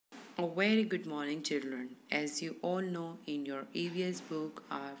A very good morning, children. As you all know, in your EVS book,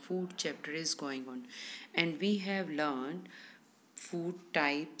 our food chapter is going on, and we have learned food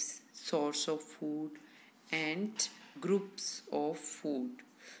types, source of food, and groups of food.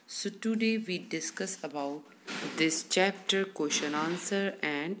 So today we discuss about this chapter, question answer,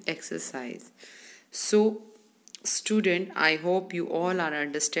 and exercise. So, student, I hope you all are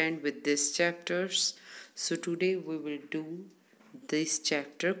understand with these chapters. So today we will do this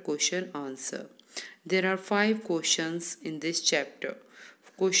chapter question answer. There are 5 questions in this chapter.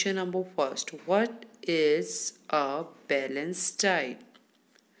 Question number first, what is a balanced diet?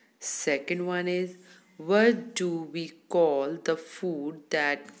 Second one is, what do we call the food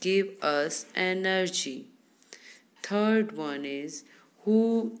that give us energy? Third one is,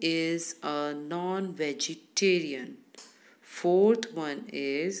 who is a non-vegetarian? Fourth one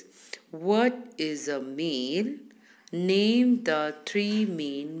is, what is a meal? Name the 3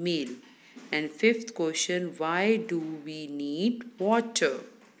 main meal. And fifth question, why do we need water?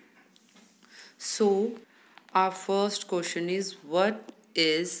 So, our first question is, what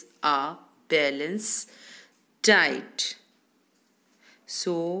is a balanced diet?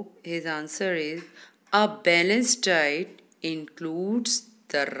 So, his answer is, a balanced diet includes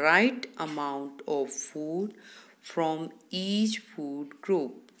the right amount of food from each food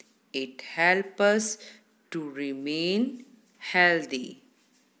group. It helps us to remain healthy.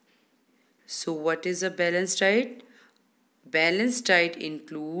 So, what is a balanced diet? Balanced diet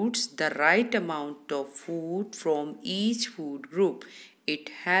includes the right amount of food from each food group. It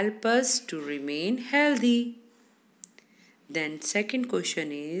helps us to remain healthy. Then second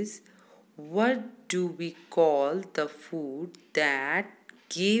question is, what do we call the food that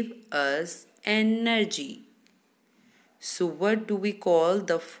give us energy? So what do we call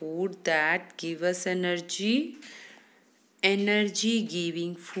the food that give us energy? Energy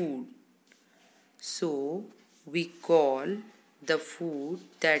giving food. So we call the food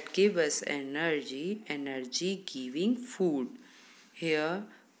that give us energy giving food. Here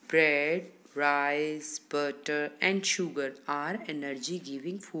bread, rice, butter and sugar are energy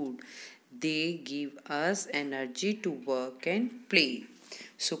giving food. They give us energy to work and play.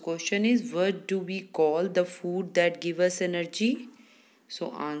 So question is, what do we call the food that give us energy?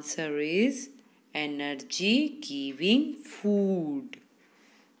 So answer is energy giving food.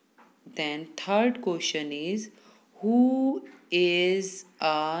 Then third question is, who is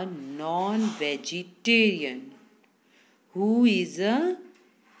a non-vegetarian? Who is a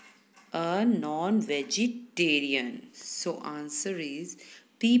non-vegetarian? So answer is,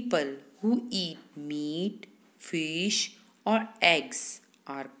 people who eat meat, fish or eggs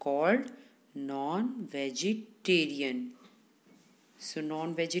are called non-vegetarian. So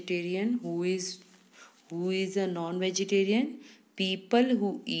non-vegetarian, who is a non-vegetarian? People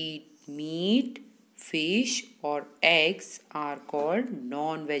who eat meat, fish or eggs are called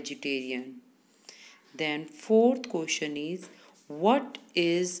non-vegetarian. Then fourth question is, what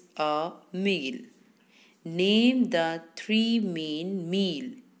is a meal? Name the 3 main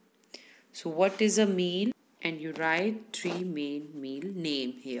meal. So what is a meal? And you write 3 main meal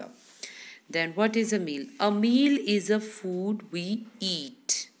name here. Then what is a meal? A meal is a food we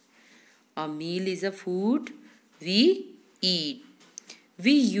eat. A meal is a food we eat.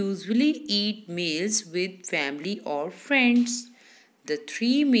 We usually eat meals with family or friends. The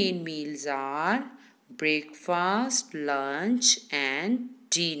 3 main meals are breakfast, lunch and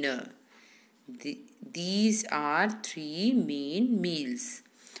dinner. These are 3 main meals.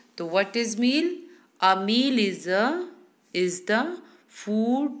 So what is meal? A meal is the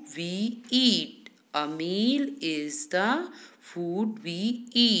food we eat. A meal is the food we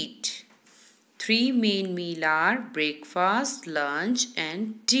eat. 3 main meal are breakfast, lunch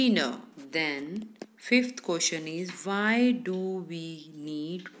and dinner. Then fifth question is, why do we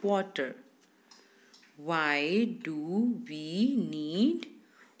need water? Why do we need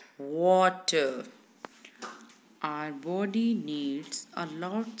water? Our body needs a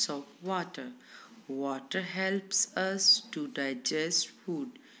lot of water. Water helps us to digest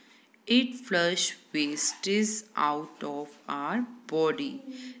food. It flushes wastes out of our body.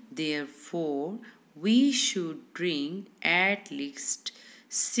 Therefore, we should drink at least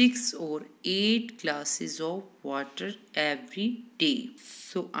 6 or 8 glasses of water every day.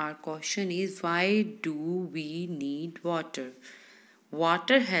 So our question is, why do we need water?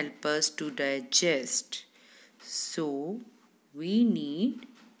 Water helps us to digest. So we need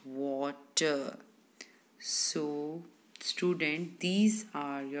water. So student, these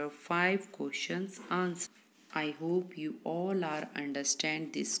are your 5 questions answered. I hope you all are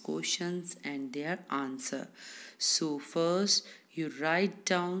understand these questions and their answer. So first you write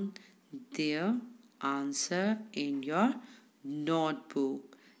down their answer in your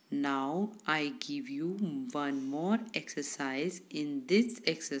notebook. Now I give you one more exercise. In this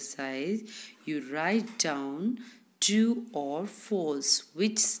exercise, you write down true or false.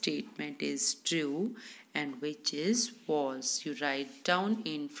 Which statement is true and which is false? You write down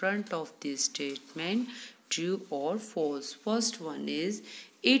in front of this statement true or false. First one is,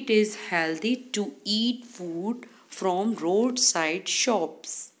 it is healthy to eat food from roadside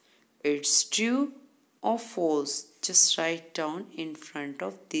shops. It's true or false? Just write down in front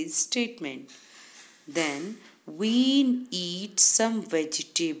of this statement. Then, we eat some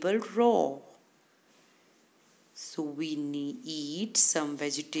vegetable raw. So we eat some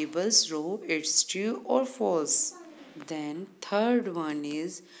vegetables raw. It's true or false? Then third one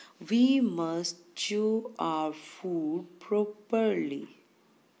is, we must chew our food properly.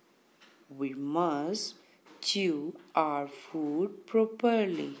 We must chew our food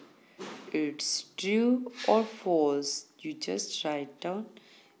properly. It's true or false? You just write down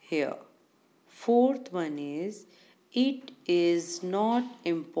here. Fourth one is, it is not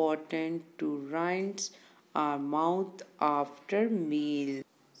important to rinse our mouth after meal.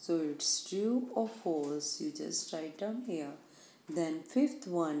 So it's true or false? You just write down here. Then fifth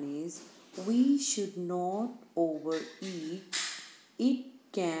one is, we should not overeat. It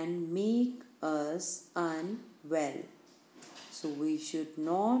can make us unwell. So we should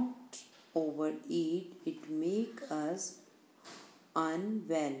not overeat. It make us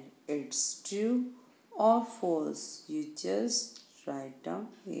unwell. It's true or false? You just write down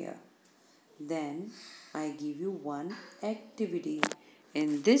here. Then I give you one activity.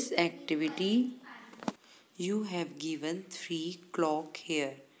 In this activity, you have given 3 clock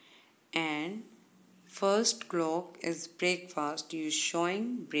here, and first clock is breakfast. You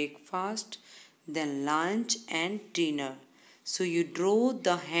showing breakfast, then lunch and dinner. So you draw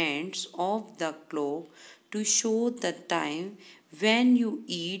the hands of the clock to show the time when you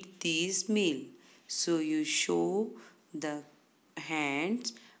eat this meal. So you show the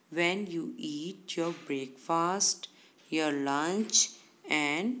hands when you eat your breakfast, your lunch,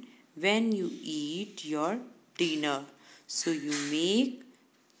 and when you eat your dinner. So you make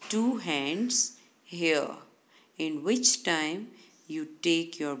 2 hands here, in which time you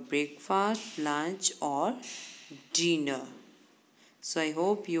take your breakfast, lunch or dinner. So I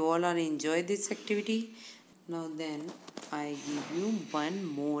hope you all are enjoy this activity. Now then I give you one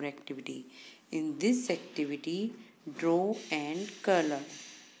more activity. In this activity, draw and color.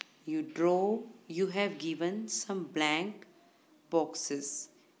 You have given some blank boxes.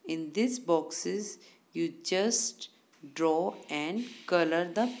 In these boxes, you just draw and color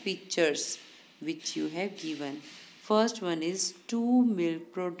the pictures which you have given. First one is 2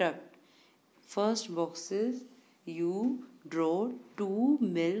 milk product. First boxes, you draw 2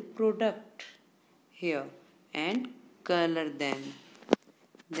 milk product here and color them.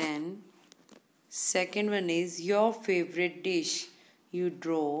 Then second one is your favorite dish. You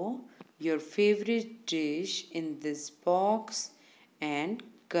draw your favorite dish in this box and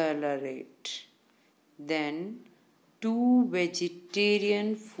color it. Then 2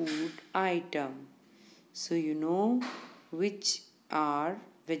 vegetarian food item. So you know which are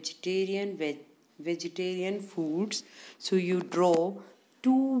vegetarian foods. So you draw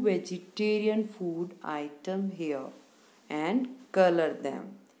 2 vegetarian food item here and color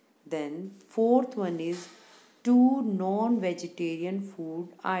them. Then fourth one is 2 non-vegetarian food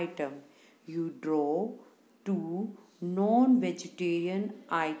item. You draw 2 non-vegetarian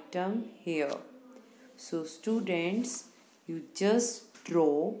item here. So students, you just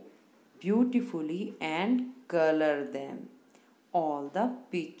draw beautifully and color them, all the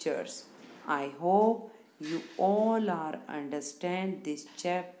pictures. I hope you all are understand this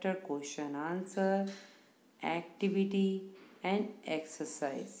chapter question answer, activity and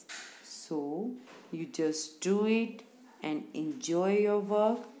exercise. So you just do it and enjoy your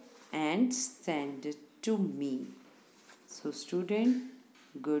work and send it to me. So student,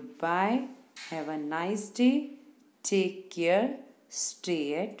 goodbye. Have a nice day. Take care.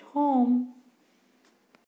 Stay at home.